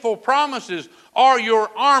faithful promises are your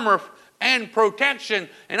armor and protection.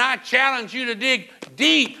 And I challenge you to dig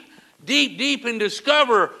deep and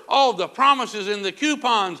discover all the promises and the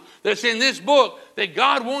coupons that's in this book that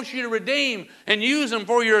God wants you to redeem and use them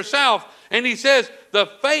for yourself. And He says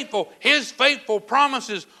His faithful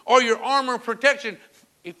promises are your armor and protection.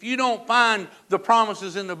 If you don't find the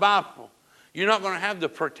promises in the Bible, you're not going to have the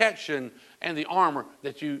protection and the armor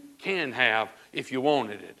that you can have if you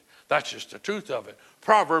wanted it. That's just the truth of it.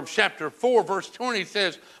 Proverbs chapter 4 verse 20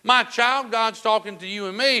 says, my child, God's talking to you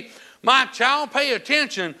and me, my child, pay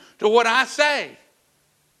attention to what I say.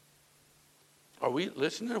 Are we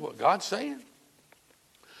listening to what God's saying?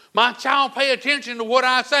 My child, pay attention to what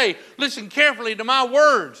I say. Listen carefully to my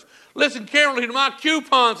words. Listen carefully to my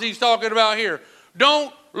coupons He's talking about here.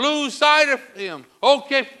 Don't lose sight of them.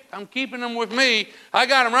 Okay, I'm keeping them with me. I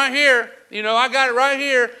got them right here. You know, I got it right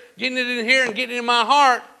here. Getting it in here and getting it in my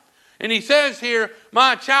heart. And He says here,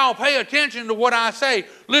 my child, pay attention to what I say.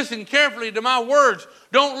 Listen carefully to my words.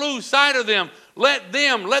 Don't lose sight of them. Let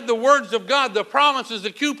the words of God, the promises,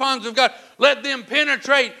 the coupons of God, let them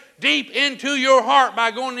penetrate deep into your heart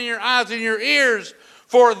by going to your eyes and your ears.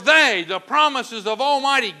 For they, the promises of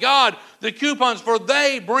Almighty God, the coupons, for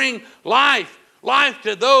they bring life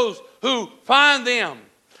to those who find them,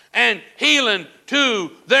 and healing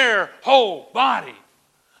to their whole body.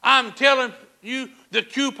 I'm telling you, the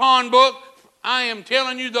coupon book, I am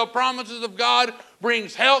telling you, the promises of God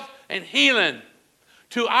brings health and healing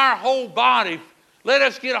to our whole body. Let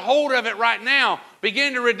us get a hold of it right now.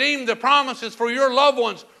 Begin to redeem the promises for your loved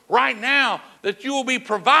ones right now, that you will be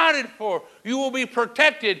provided for, you will be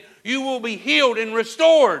protected, you will be healed and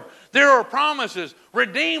restored. There are promises.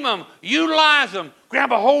 Redeem them, utilize them,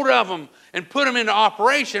 grab a hold of them, and put them into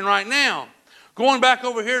operation right now. Going back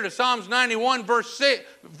over here to Psalms 91,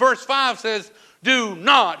 verse 5 says, do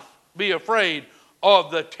not be afraid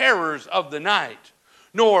of the terrors of the night,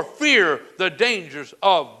 nor fear the dangers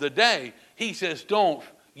of the day. He says, don't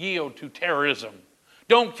yield to terrorism.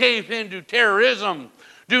 Don't cave into terrorism.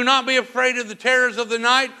 Do not be afraid of the terrors of the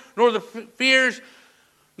night, nor the fears,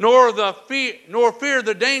 nor fear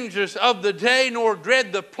the dangers of the day, nor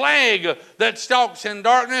dread the plague that stalks in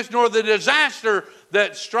darkness, nor the disaster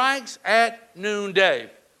that strikes at noonday.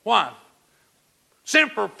 Why?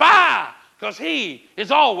 Semper Fi, because He is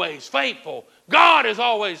always faithful. God is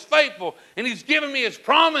always faithful, and He's given me His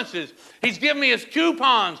promises. He's given me His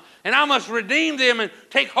coupons, and I must redeem them and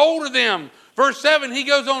take hold of them. Verse 7, He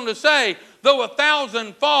goes on to say, though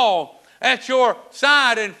 1,000 fall at your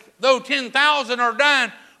side, and though 10,000 are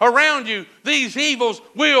dying around you, these evils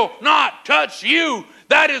will not touch you.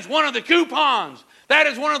 That is one of the coupons. That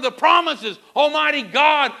is one of the promises Almighty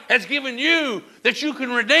God has given you, that you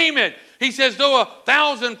can redeem it. He says, though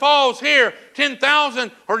 1,000 falls here,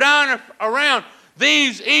 10,000 are dying around,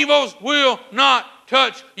 these evils will not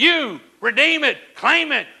touch you. Redeem it,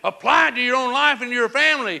 claim it, apply it to your own life and your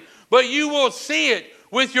family. But you will see it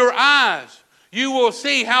with your eyes. You will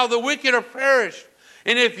see how the wicked are perished.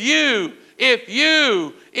 And if you,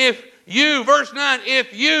 verse 9,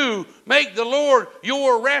 if you make the Lord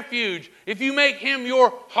your refuge, if you make Him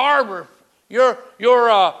your harbor, your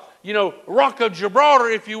rock of Gibraltar,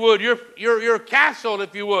 if you would, your castle,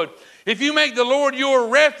 if you would. If you make the Lord your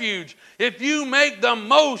refuge, if you make the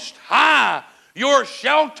Most High your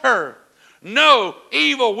shelter, no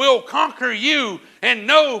evil will conquer you, and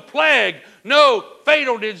no plague, no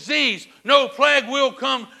fatal disease, no plague will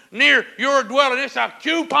come near your dwelling. It's a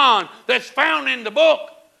coupon that's found in the book.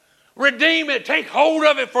 Redeem it. Take hold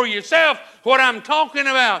of it for yourself, what I'm talking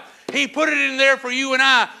about. He put it in there for you and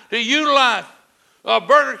I to utilize.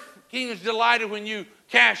 Burger King is delighted when you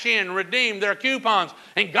cash in, redeem their coupons.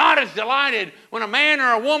 And God is delighted when a man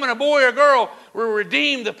or a woman, a boy or a girl will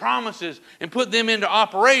redeem the promises and put them into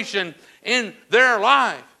operation in their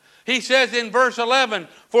life. He says in verse 11,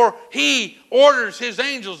 for He orders His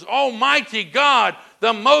angels, Almighty God,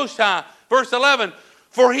 the Most High. Verse 11,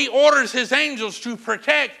 for He orders His angels to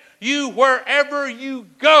protect you wherever you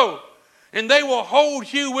go. And they will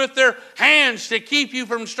hold you with their hands to keep you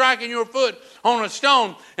from striking your foot on a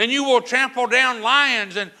stone. And you will trample down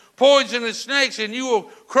lions and poisonous snakes, and you will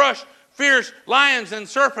crush fierce lions and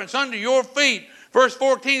serpents under your feet. Verse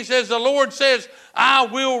 14 says, the Lord says, I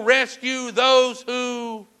will rescue those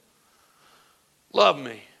who love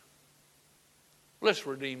me. Let's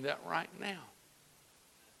redeem that right now.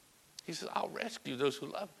 He says, I'll rescue those who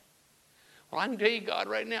love me. Well, I can tell you, God,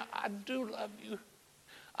 right now, I do love you.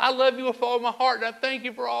 I love you with all my heart, and I thank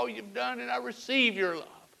you for all you've done, and I receive your love.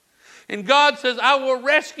 And God says, I will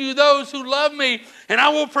rescue those who love me, and I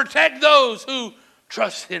will protect those who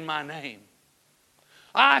trust in my name.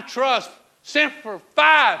 I trust Semper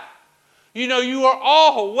Fi. You know, you are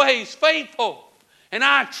always faithful. And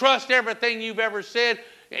I trust everything you've ever said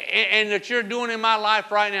and that you're doing in my life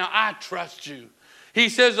right now. I trust you. He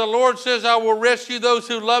says, the Lord says, I will rescue those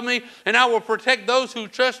who love me, and I will protect those who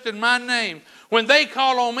trust in my name. When they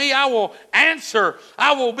call on me, I will answer.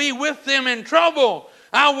 I will be with them in trouble.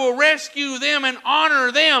 I will rescue them and honor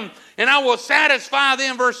them, and I will satisfy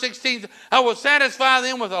them. Verse 16, I will satisfy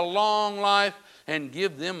them with a long life and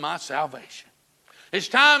give them my salvation. It's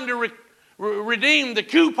time to redeem the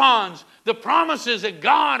coupons, the promises that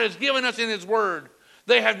God has given us in His Word.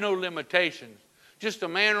 They have no limitations. Just a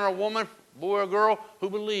man or a woman, boy or girl who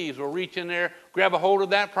believes will reach in there, grab a hold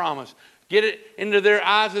of that promise, get it into their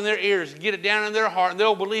eyes and their ears, get it down in their heart, and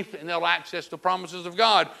they'll believe it, and they'll access the promises of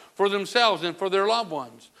God for themselves and for their loved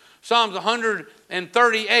ones. Psalms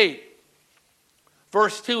 138,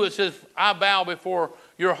 verse 2, it says, I bow before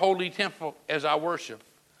your holy temple as I worship.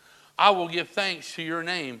 I will give thanks to your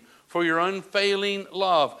name for your unfailing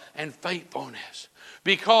love and faithfulness,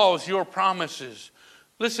 because your promises,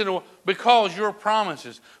 because your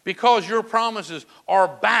promises are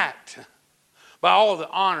backed by all the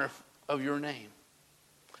honor of your name.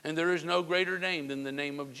 And there is no greater name than the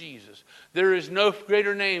name of Jesus. There is no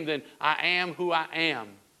greater name than I am who I am.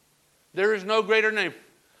 There is no greater name.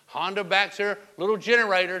 Honda backs their little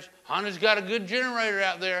generators. Honda's got a good generator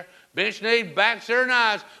out there. Benchmade backs their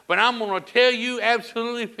knives. But I'm going to tell you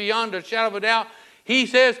absolutely beyond a shadow of a doubt, He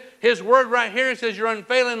says, His word right here, it says your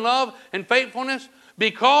unfailing love and faithfulness,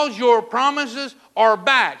 because your promises are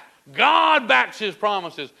backed. God backs His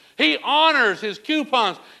promises. He honors His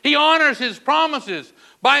coupons. He honors His promises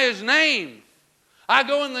by His name. I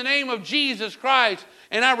go in the name of Jesus Christ,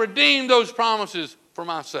 and I redeem those promises for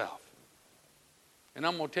myself. And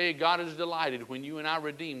I'm going to tell you, God is delighted when you and I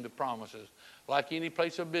redeem the promises. Like any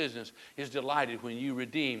place of business is delighted when you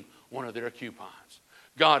redeem one of their coupons.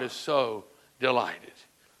 God is so delighted.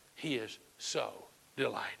 He is so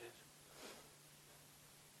delighted.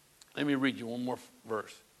 Let me read you one more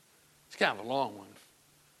verse. It's kind of a long one,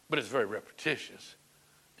 but it's very repetitious.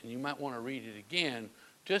 And you might want to read it again,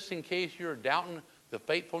 just in case you're doubting the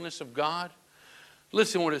faithfulness of God.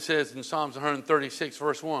 Listen what it says in Psalms 136,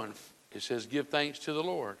 verse 1. It says, give thanks to the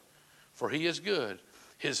Lord, for he is good.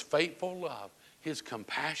 His faithful love, his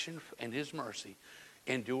compassion, and his mercy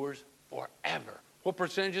endures forever. What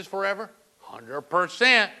percentage is forever?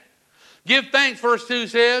 100%. Give thanks, verse 2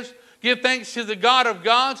 says. Give thanks to the God of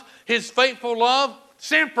gods. His faithful love,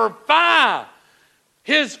 semper fi.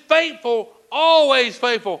 His faithful, always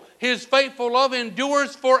faithful. His faithful love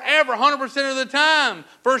endures forever, 100% of the time.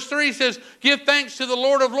 Verse 3 says, give thanks to the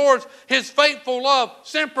Lord of lords. His faithful love,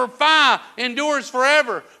 semper fi, endures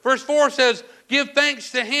forever. Verse 4 says, give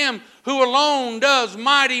thanks to him who alone does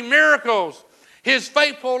mighty miracles. His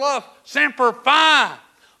faithful love, semper fi,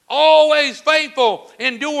 always faithful,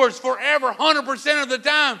 endures forever, 100% of the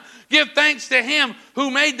time. Give thanks to him who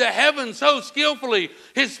made the heavens so skillfully.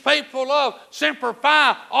 His faithful love, semper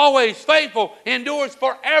fi, always faithful, endures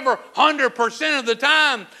forever, 100% of the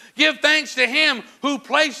time. Give thanks to him who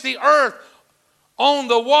placed the earth on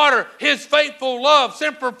the water. His faithful love,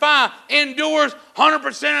 semper fi, endures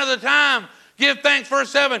 100% of the time. Give thanks, verse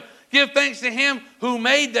 7, give thanks to him who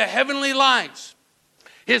made the heavenly lights.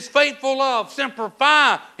 His faithful love, semper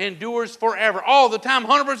fi, endures forever, all the time,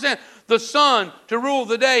 100%. The sun to rule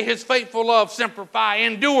the day, his faithful love, semper fi,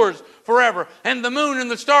 endures forever. And the moon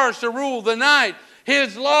and the stars to rule the night.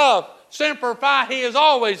 His love, semper fi, he is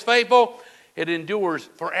always faithful. It endures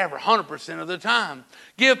forever, 100% of the time.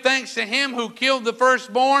 Give thanks to him who killed the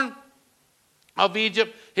firstborn of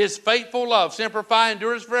Egypt. His faithful love, semper fi,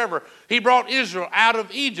 endures forever. He brought Israel out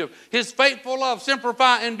of Egypt. His faithful love, semper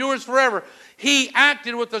fi, endures forever. He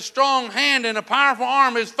acted with a strong hand and a powerful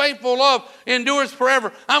arm. His faithful love endures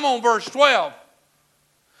forever. I'm on verse 12.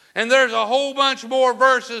 And there's a whole bunch more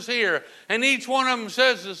verses here. And each one of them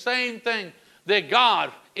says the same thing, that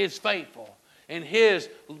God is faithful. And his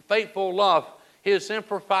faithful love, his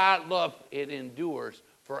semper fi love, it endures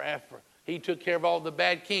forever. He took care of all the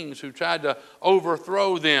bad kings who tried to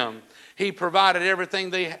overthrow them. He provided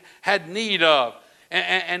everything they had need of.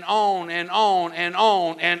 And on and on and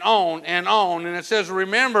on and on and on. And it says,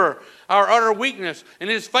 remember our utter weakness, and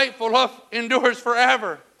his faithful love endures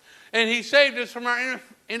forever. And he saved us from our,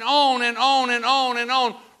 and on and on and on and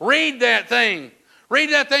on. Read that thing.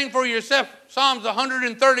 Read that thing for yourself. Psalms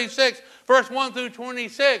 136, verse 1 through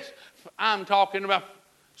 26. I'm talking about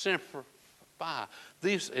semper fi.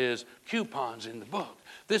 This is coupons in the book.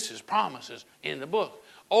 This is promises in the book.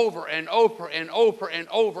 Over and over and over and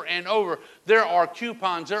over and over. There are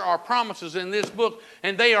coupons, there are promises in this book,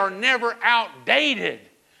 and they are never outdated.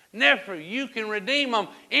 Never. You can redeem them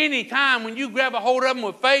anytime when you grab a hold of them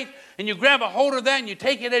with faith, and you grab a hold of that and you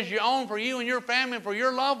take it as your own for you and your family and for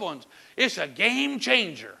your loved ones. It's a game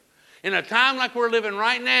changer. In a time like we're living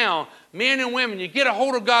right now, men and women, you get a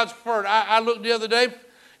hold of God's word. I looked the other day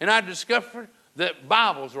and I discovered that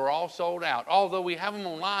Bibles were all sold out. Although we have them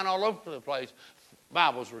online all over the place,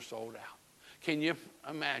 Bibles were sold out. Can you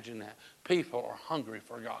imagine that? People are hungry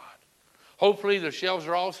for God. Hopefully the shelves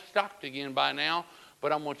are all stocked again by now,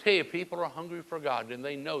 but I'm going to tell you, people are hungry for God, and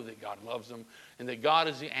they know that God loves them and that God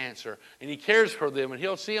is the answer, and he cares for them, and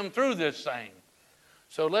he'll see them through this thing.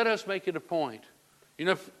 So let us make it a point. You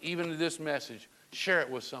know, even this message, share it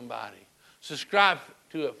with somebody. Subscribe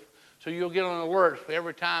to it so you'll get an alert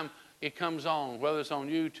every time it comes on, whether it's on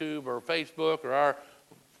YouTube or Facebook or our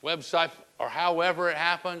website or however it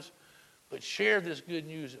happens. But share this good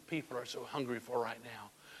news that people are so hungry for right now.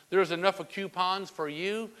 There's enough of coupons for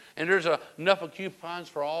you, and there's enough of coupons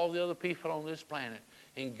for all the other people on this planet.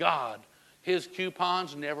 And God, his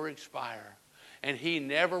coupons never expire. And he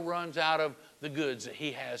never runs out of the goods that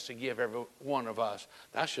he has to give every one of us.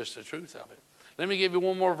 That's just the truth of it. Let me give you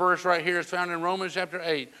one more verse right here. It's found in Romans chapter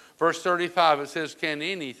 8, verse 35. It says, can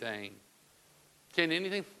anything,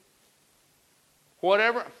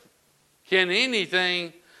 whatever, can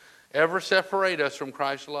anything ever separate us from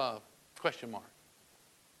Christ's love? Question mark.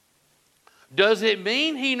 Does it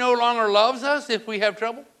mean he no longer loves us if we have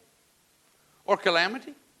trouble or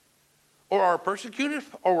calamity or are persecuted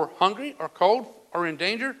or we're hungry or cold or in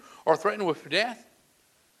danger or threatened with death?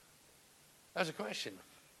 That's a question.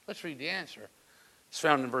 Let's read the answer. It's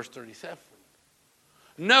found in verse 37.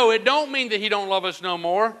 No, it don't mean that he don't love us no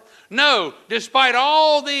more. No, despite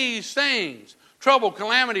all these things, trouble,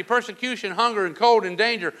 calamity, persecution, hunger, and cold and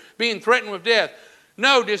danger, being threatened with death.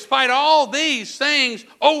 No, despite all these things,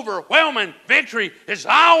 overwhelming victory is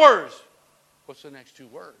ours. What's the next two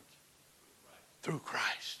words? Through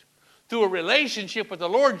Christ. Through a relationship with the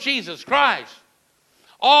Lord Jesus Christ.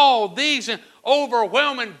 All these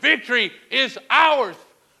overwhelming victory is ours.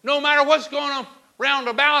 No matter what's going on round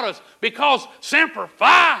about us. Because Semper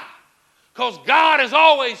Fi. Because God is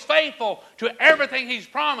always faithful to everything He's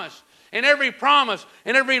promised. And every promise,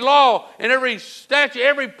 and every law, and every statute,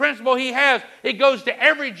 every principle He has, it goes to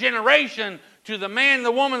every generation, to the man,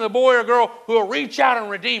 the woman, the boy or girl who will reach out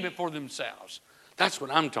and redeem it for themselves. That's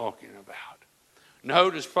what I'm talking about.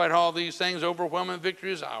 No, despite all these things, overwhelming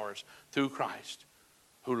victory is ours through Christ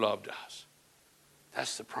who loved us.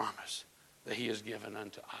 That's the promise that He has given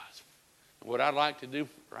unto us. And what I'd like to do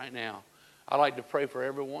right now, I'd like to pray for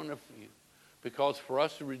every one of you. Because for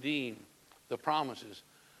us to redeem the promises,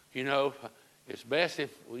 you know, it's best if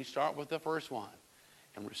we start with the first one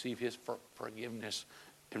and receive His forgiveness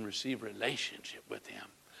and receive relationship with Him.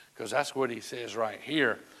 Because that's what He says right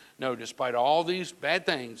here. No, despite all these bad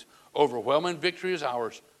things, overwhelming victory is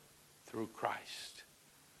ours through Christ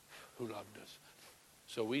who loved us.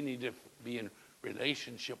 So we need to be in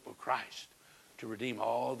relationship with Christ to redeem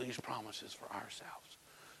all these promises for ourselves.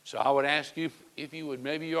 So I would ask you, if you would,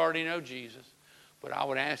 maybe you already know Jesus, but I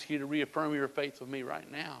would ask you to reaffirm your faith with me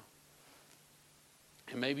right now.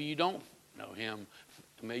 And maybe you don't know Him.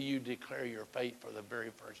 May you declare your faith for the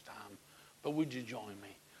very first time. But would you join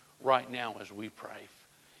me right now as we pray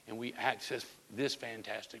and we access this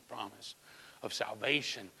fantastic promise of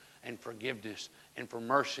salvation and forgiveness and for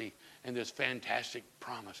mercy, and this fantastic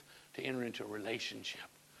promise to enter into a relationship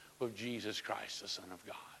with Jesus Christ, the Son of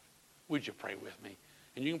God. Would you pray with me?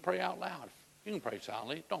 And you can pray out loud. You can pray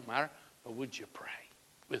silently. It don't matter. But would you pray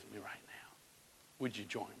with me right now? Would you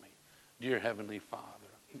join me? Dear Heavenly Father,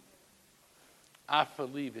 I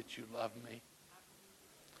believe that you love me.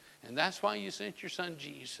 And that's why you sent your Son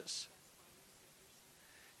Jesus.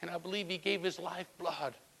 And I believe He gave His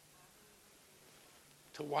lifeblood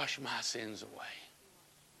to wash my sins away.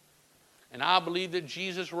 And I believe that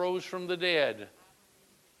Jesus rose from the dead.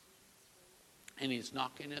 And He's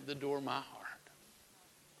knocking at the door of my heart.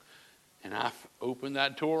 And I open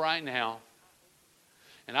that door right now.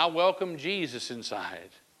 And I welcome Jesus inside.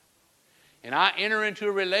 And I enter into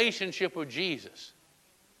a relationship with Jesus,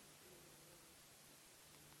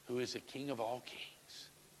 who is the King of all kings.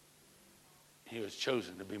 He was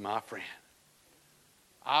chosen to be my friend.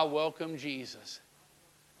 I welcome Jesus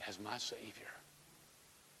as my Savior.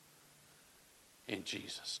 In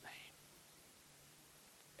Jesus' name.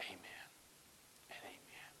 Amen and amen.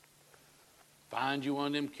 Find you one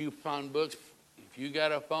of them coupon books. If you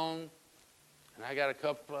got a phone, and I got a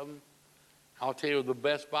couple of them, I'll tell you the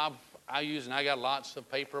best Bible I use, and I got lots of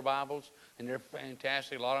paper Bibles, and they're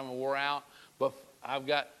fantastic. A lot of them are wore out, but I've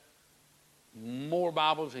got more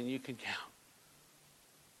Bibles than you can count.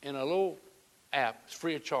 In a little app, it's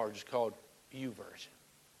free of charge. It's called YouVersion.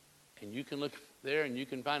 And you can look there and you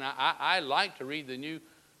can find, I like to read the New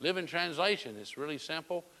Living Translation. It's really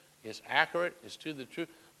simple. It's accurate. It's to the truth.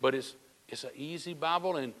 But it's an easy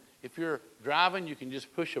Bible. And if you're driving, you can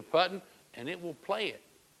just push a button and it will play it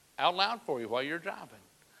out loud for you while you're driving.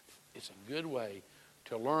 It's a good way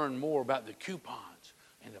to learn more about the coupons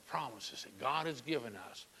and the promises that God has given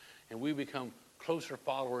us. And we become closer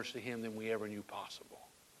followers to Him than we ever knew possible.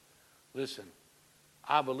 Listen,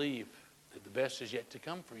 I believe that the best is yet to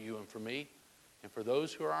come for you and for me and for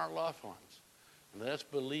those who are our loved ones. And let's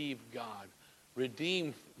believe God.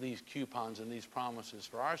 Redeem these coupons and these promises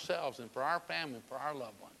for ourselves and for our family and for our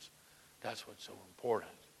loved ones. That's what's so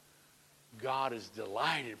important. God is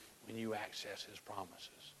delighted when you access His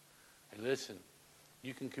promises. And listen,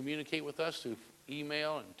 you can communicate with us through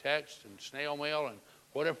email and text and snail mail and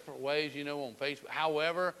whatever ways, on Facebook.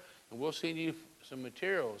 However, and we'll send you some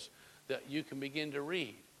materials that you can begin to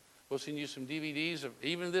read. We'll send you some DVDs of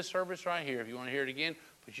even this service right here if you want to hear it again,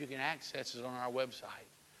 but you can access it on our website,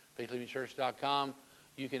 faithlivingchurch.com.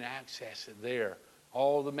 You can access it there.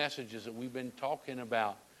 All the messages that we've been talking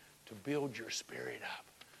about to build your spirit up,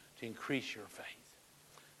 to increase your faith.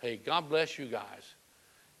 Hey, God bless you guys.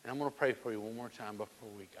 And I'm going to pray for you one more time before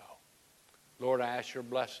we go. Lord, I ask your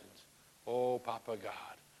blessings. Oh, Papa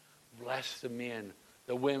God, bless the men,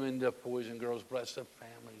 the women, the boys and girls. Bless the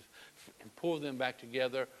families and pull them back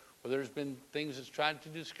together. Where there's been things that's tried to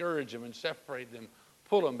discourage them and separate them,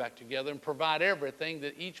 pull them back together and provide everything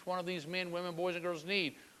that each one of these men, women, boys, and girls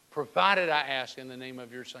need. Provided, I ask, in the name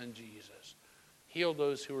of your Son, Jesus. Heal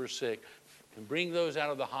those who are sick and bring those out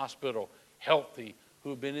of the hospital healthy who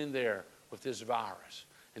have been in there with this virus.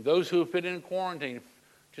 And those who have been in quarantine,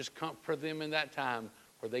 just comfort them in that time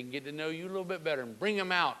where they can get to know you a little bit better and bring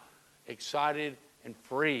them out excited and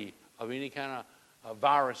free of any kind of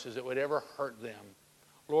viruses that would ever hurt them.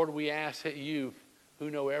 Lord, we ask that you, who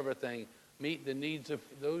know everything, meet the needs of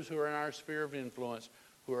those who are in our sphere of influence,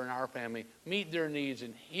 who are in our family. Meet their needs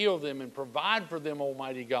and heal them and provide for them,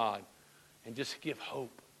 Almighty God. And just give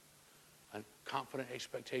hope and confident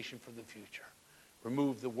expectation for the future.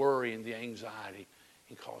 Remove the worry and the anxiety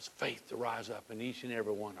and cause faith to rise up in each and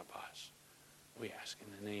every one of us. We ask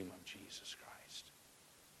in the name of Jesus Christ.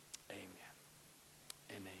 Amen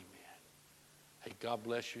and amen. Hey, God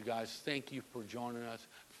bless you guys. Thank you for joining us.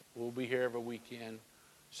 We'll be here every weekend.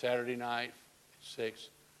 Saturday night at 6,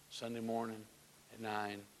 Sunday morning at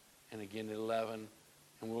 9, and again at 11.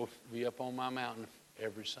 And we'll be up on my mountain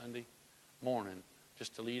every Sunday morning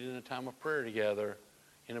just to lead in a time of prayer together.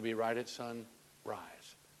 And it'll be right at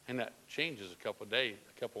sunrise. And that changes a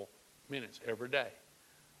couple minutes every day.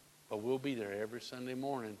 But we'll be there every Sunday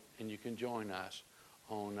morning, and you can join us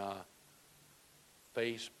on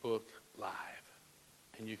Facebook Live.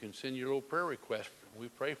 And you can send your little prayer requests. We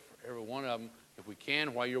pray for every one of them if we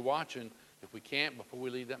can while you're watching. If we can't, before we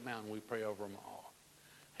leave that mountain, we pray over them all.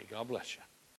 Hey, God bless you.